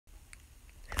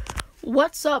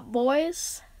What's up,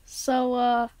 boys?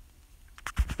 Welcome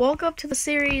to the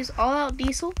series All Out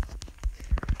Diesel.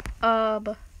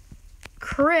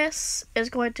 Chris is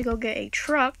going to go get a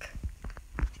truck.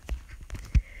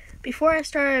 Before I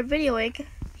started videoing,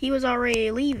 he was already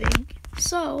leaving.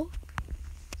 So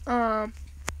Chris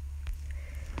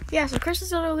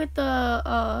is gonna go get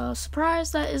the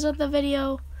surprise that is in the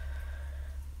video.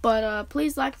 But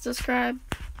please like and subscribe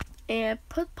and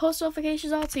put post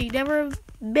notifications on so you never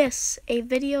miss a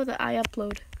video that I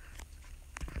upload.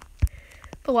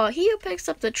 But while he picks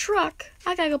up the truck,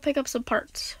 I gotta go pick up some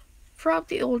parts from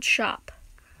the old shop.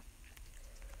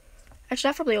 Actually,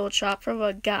 not from the old shop, from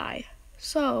a guy.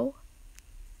 So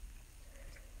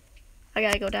I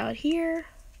gotta go down here.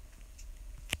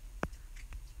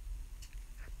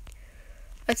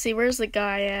 Let's see, where's the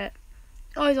guy at?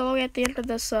 Oh, he's all the way at the end of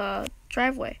this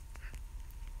driveway.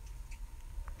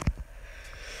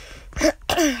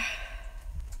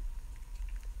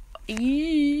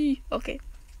 Yee. Okay.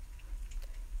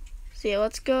 So yeah,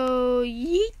 let's go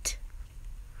yeet.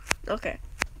 Okay.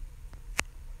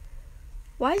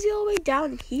 Why is he all the way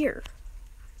down here?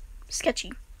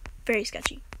 Sketchy. Very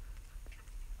sketchy.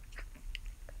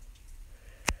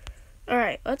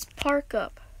 Alright, let's park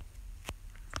up.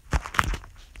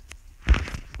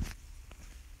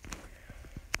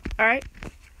 Alright.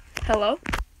 Hello?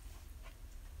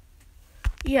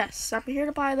 Yes, I'm here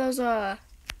to buy those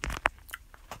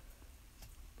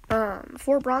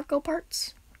 4 Bronco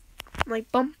parts.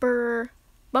 Like bumpers,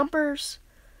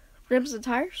 rims, and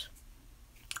tires.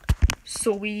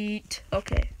 Sweet.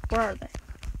 Okay, where are they?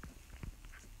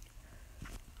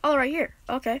 Oh, right here.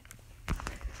 Okay.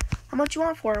 How much you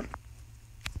want for them?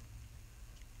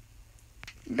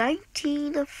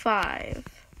 $19.05.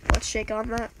 Let's shake on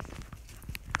that.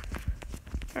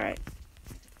 Alright.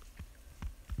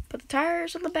 Put the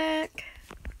tires on the back.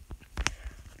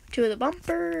 2 of the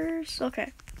bumpers.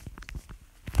 Okay.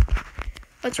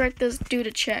 Let's write this dude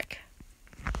a check.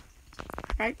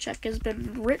 Alright, check has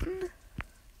been written.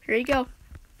 Here you go.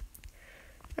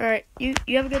 Alright, you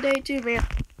have a good day too, man.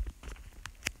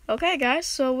 Okay, guys,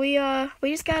 so we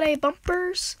just got a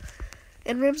bumpers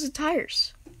and rims and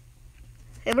tires.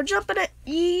 And we're jumping it.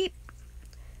 Yeet.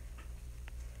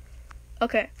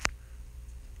 Okay.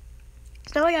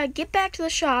 So now I gotta get back to the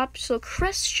shop, so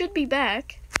Chris should be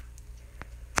back.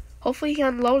 Hopefully he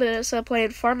unloaded it instead of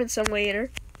playing Farming Simulator.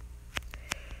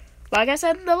 Like I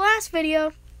said in the last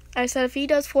video, I said if he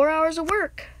does 4 hours of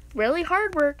work, really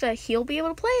hard work, that he'll be able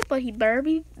to play it, but he better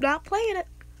be not playing it.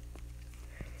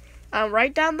 I'm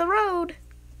right down the road.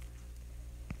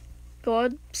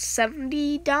 Going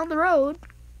 70 down the road.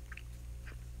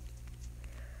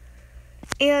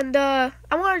 And I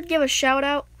wanted to give a shout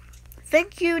out.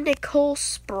 Thank you, Nicole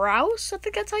Sprouse. I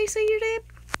think that's how you say your name.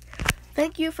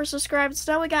 Thank you for subscribing.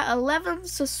 So now we got 11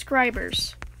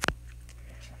 subscribers.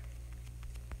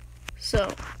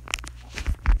 So,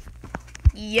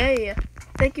 yeah.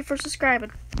 Thank you for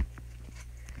subscribing.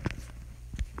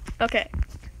 Okay.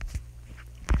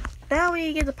 Now we need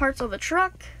to get the parts on the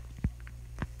truck.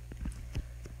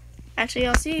 Actually,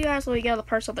 I'll see you guys when we get the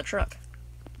parts on the truck.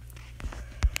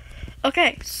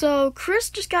 Okay, so Chris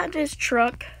just got into his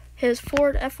truck, his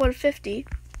Ford F-150,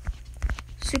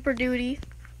 Super Duty.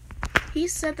 He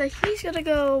said that he's gonna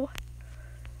go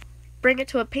bring it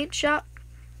to a paint shop.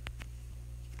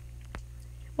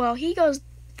 While he goes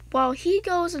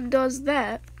and does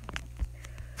that,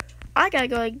 I gotta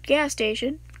go to the gas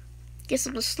station, get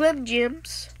some Slim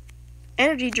Jims,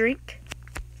 energy drink,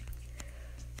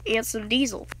 and some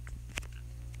diesel.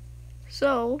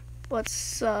 So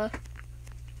let's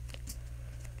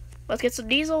get some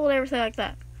diesel and everything like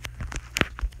that.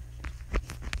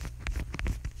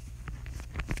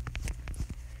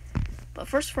 But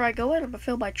first, before I go in, I'm gonna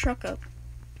fill my truck up.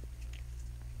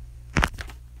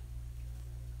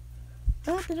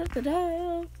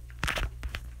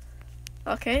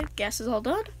 Okay, gas is all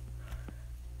done.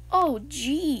 Oh,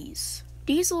 jeez.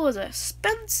 Diesel is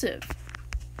expensive.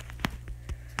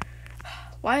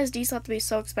 Why does diesel have to be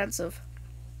so expensive?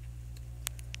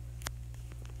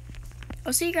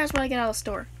 I'll see you guys when I get out of the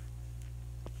store.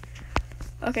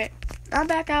 Okay, I'm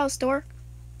back out of the store.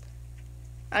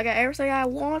 I got everything I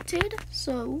wanted,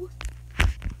 so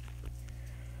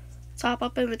let's hop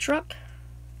up in the truck.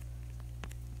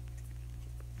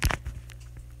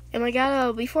 And we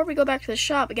gotta, before we go back to the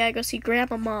shop, we gotta go see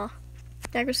Grandma.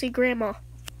 Gotta go see Grandma.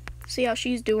 See how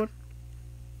she's doing.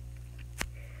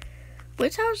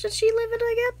 Which house did she live in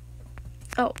again?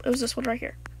 Oh, it was this one right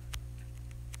here.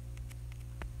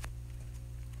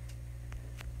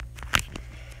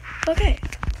 Okay.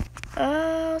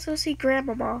 Let's go see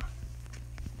Grandma.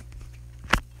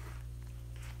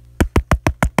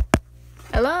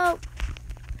 Hello?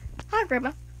 Hi,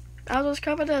 Grandma. I was just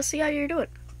coming to see how you're doing.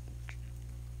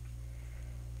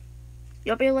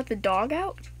 You want me to let the dog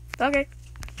out? Okay.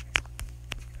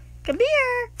 Come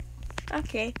here.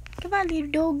 Okay. Come on, little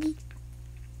doggy.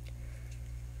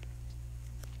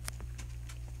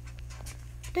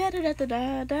 Da da da da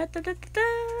da da da da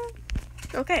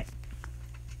da. Okay.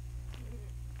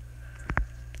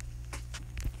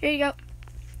 Here you go.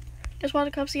 Just wanted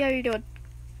to come see how you're doing.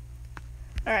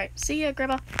 Alright, see ya,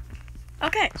 Grandma.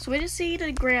 Okay, so we just see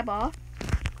the Grandma.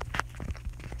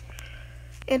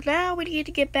 And now we need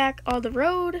to get back on the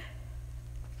road.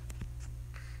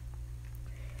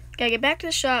 Gotta get back to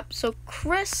the shop. So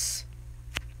Chris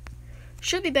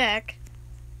should be back.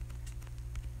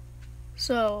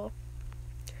 So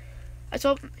I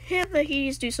told him that he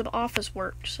needs to do some office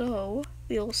work. So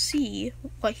we'll see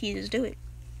what he is doing.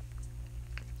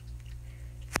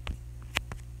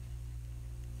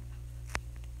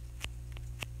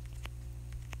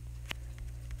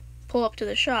 Pull up to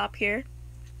the shop here.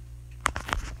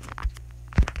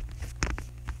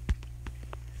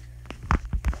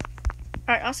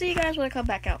 Alright, I'll see you guys when I come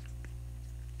back out.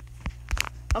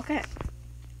 Okay.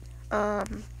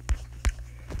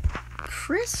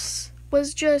 Chris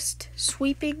was just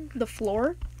sweeping the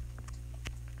floor.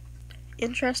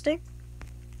 Interesting.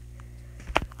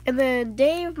 And then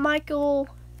Dave, Michael,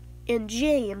 and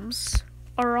James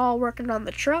are all working on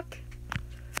the truck.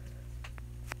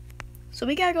 So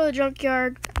we gotta go to the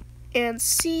junkyard and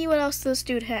see what else this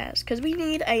dude has. Because we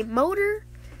need a motor,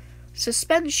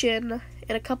 suspension,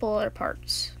 and a couple other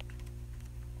parts.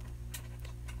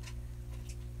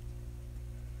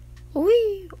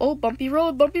 Whee! Oh, bumpy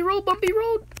road, bumpy road, bumpy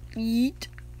road! Yeet.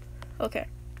 Okay.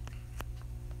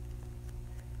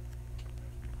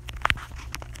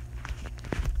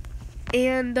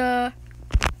 And,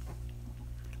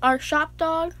 our shop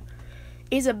dog,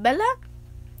 Isabella,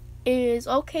 is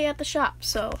okay at the shop,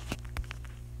 so.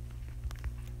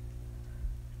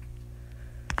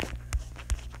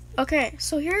 Okay,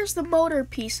 so here's the motor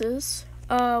pieces.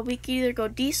 We can either go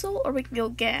diesel or we can go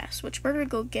gas, which we're gonna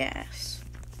go gas.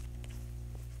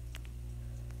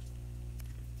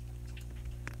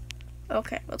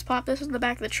 Okay, let's pop this in the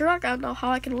back of the truck. I don't know how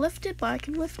I can lift it, but I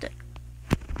can lift it.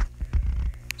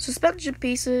 Suspension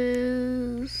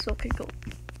pieces. Okay, cool.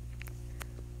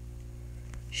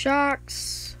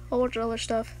 Shocks, a whole bunch of other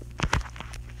stuff.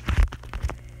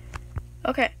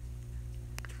 Okay.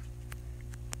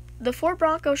 The Ford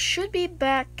Bronco should be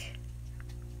back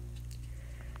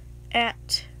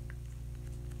at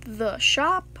the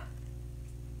shop.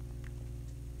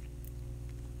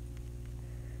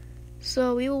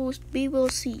 So we will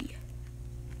see.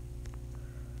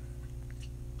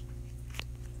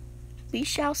 We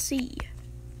shall see.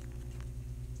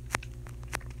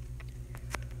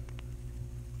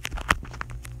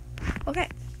 Okay.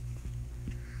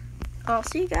 I'll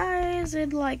see you guys in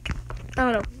like, I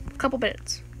don't know, a couple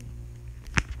minutes.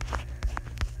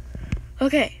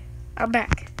 Okay, I'm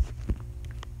back.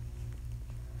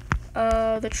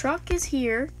 The truck is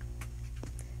here.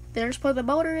 There's put the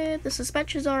motor in. The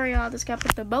suspension's already on. This guy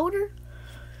put the motor.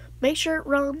 Make sure it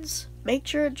runs. Make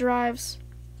sure it drives.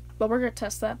 Well, we're gonna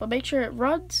test that, but make sure it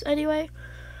runs anyway.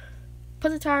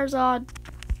 Put the tires on,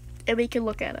 and we can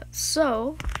look at it.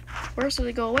 So, we're just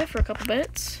gonna go away for a couple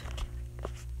minutes.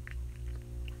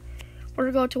 We're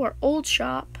gonna go to our old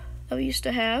shop that we used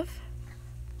to have.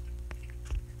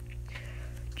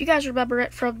 You guys remember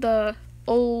it from the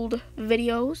old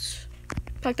videos,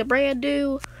 like the brand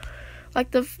new, like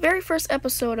the very first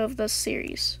episode of this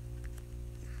series.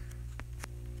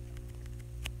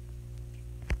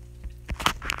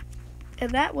 And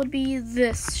that would be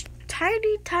this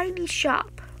tiny, tiny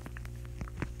shop.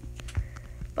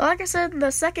 But like I said in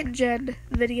the second gen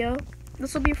video,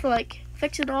 this will be for like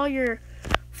fixing all your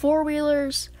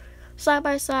four-wheelers,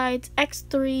 side-by-sides,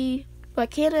 X3, like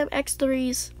Can-Am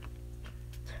X3s,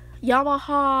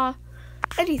 Yamaha,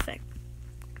 anything.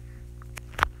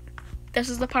 This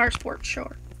is the Power Sports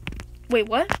Store. Wait,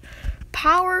 what?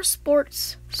 Power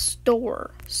Sports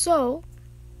Store. So,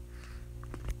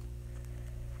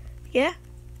 yeah.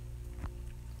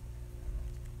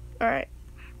 Alright.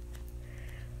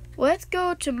 Let's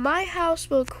go to my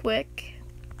house real quick.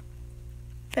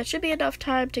 That should be enough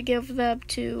time to give them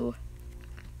to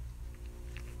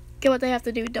get what they have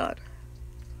to do done.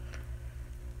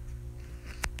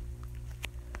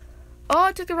 Oh,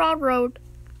 I took the wrong road.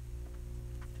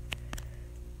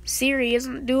 Siri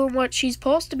isn't doing what she's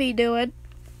supposed to be doing.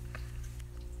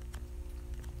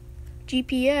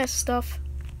 GPS stuff.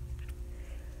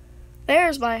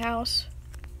 There's my house.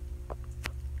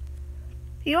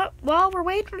 You know what? While we're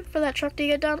waiting for that truck to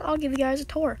get done, I'll give you guys a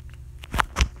tour.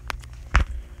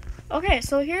 Okay,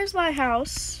 so here's my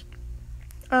house.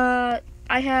 I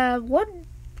have one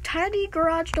tiny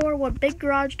garage door, one big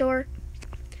garage door.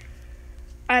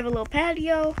 I have a little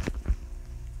patio.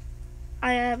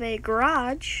 I have a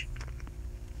garage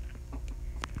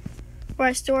where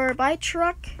I store my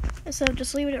truck instead of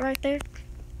just leaving it right there.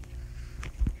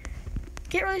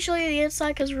 Can't really show you the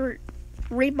inside because we're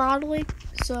remodeling,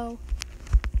 so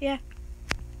yeah.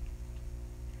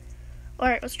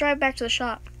 Alright, let's drive back to the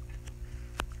shop.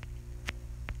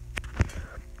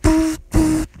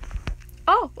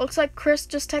 Oh, looks like Chris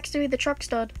just texted me the truck's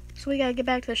done, so we gotta get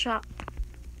back to the shop.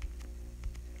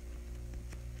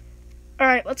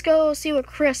 Alright, let's go see what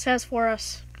Chris has for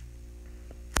us.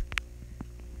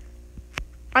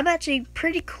 I'm actually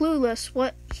pretty clueless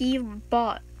what he even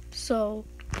bought, so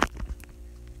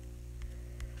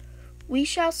we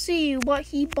shall see what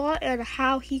he bought and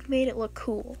how he made it look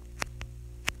cool.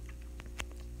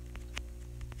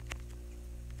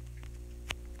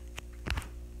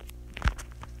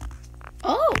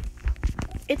 Oh,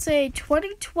 it's a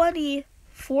 2020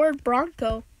 Ford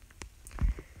Bronco.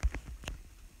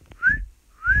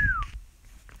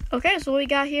 Okay, so what we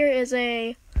got here is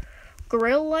a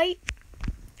grill light,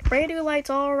 brand new lights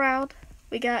all around.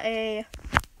 We got a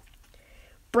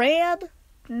brand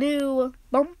new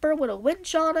bumper with a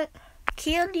winch on it,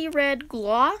 candy red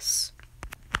gloss.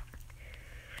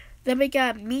 Then we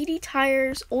got meaty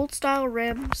tires, old style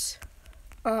rims,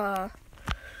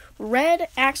 red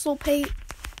axle paint.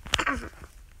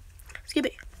 Excuse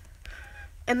me.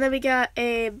 And then we got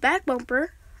a back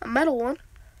bumper, a metal one.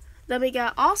 Then we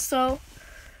got also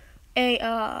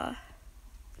a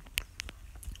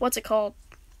what's it called?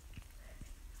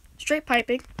 Straight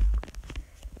piping.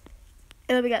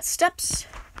 And then we got steps.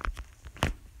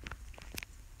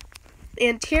 The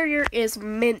interior is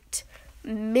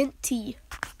minty.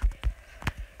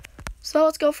 So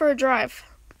let's go for a drive.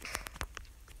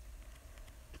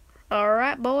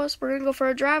 Alright, boys, we're gonna go for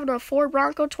a drive in a Ford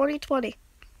Bronco 2020.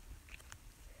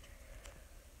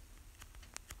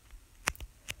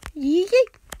 Yee!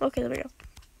 Okay, there we go.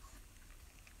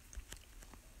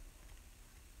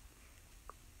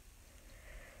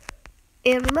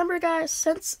 And remember, guys,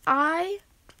 since I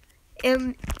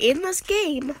am in this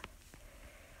game,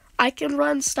 I can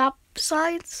run stop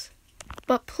signs,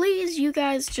 but please, you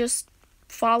guys just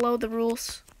follow the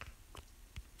rules.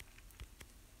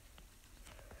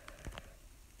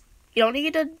 You don't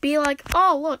need to be like,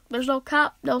 oh, look, there's no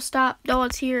cop, no stop, no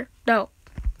one's here. No,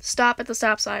 stop at the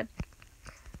stop sign.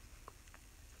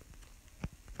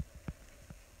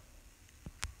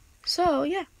 So,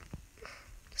 yeah.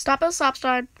 Stop at the stop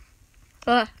sign.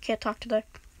 Can't talk today.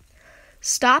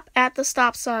 Stop at the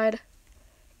stop sign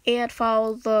and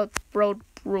follow the road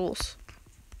rules.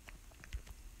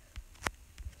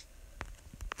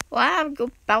 Well, I'm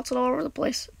bouncing all over the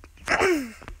place.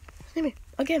 Excuse me,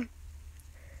 again.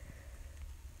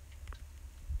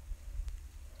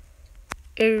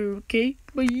 Okay,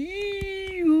 but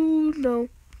you no.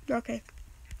 Okay.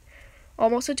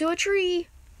 Almost into a tree.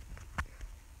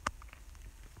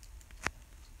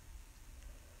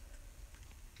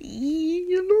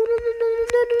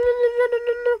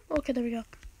 Okay, there we go.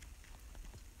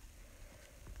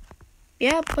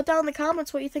 Yeah, put down in the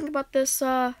comments what you think about this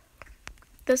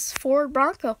this Ford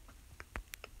Bronco.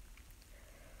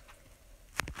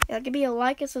 Yeah, give me a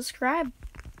like and subscribe.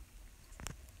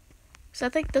 So I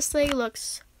think this thing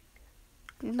looks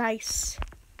nice.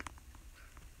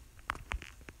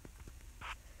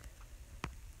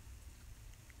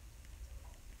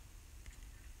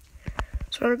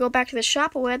 So we're gonna go back to the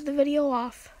shop and we'll end the video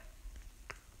off.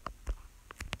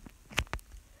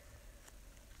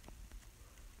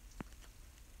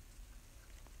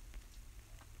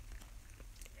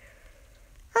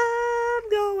 I'm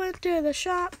going to the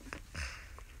shop.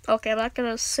 Okay, I'm not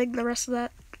gonna sing the rest of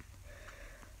that.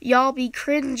 Y'all be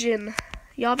cringing.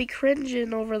 Y'all be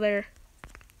cringing over there.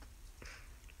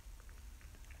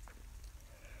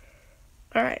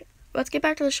 Alright, let's get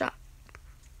back to the shop.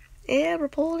 And we're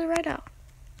pulling it right out.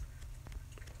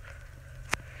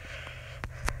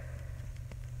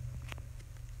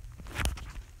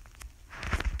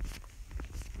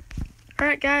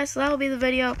 Alright guys, so that'll be the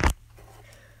video.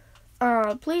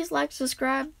 Please like,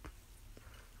 subscribe.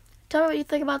 Tell me what you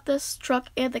think about this truck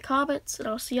in the comments, and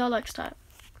I'll see y'all next time.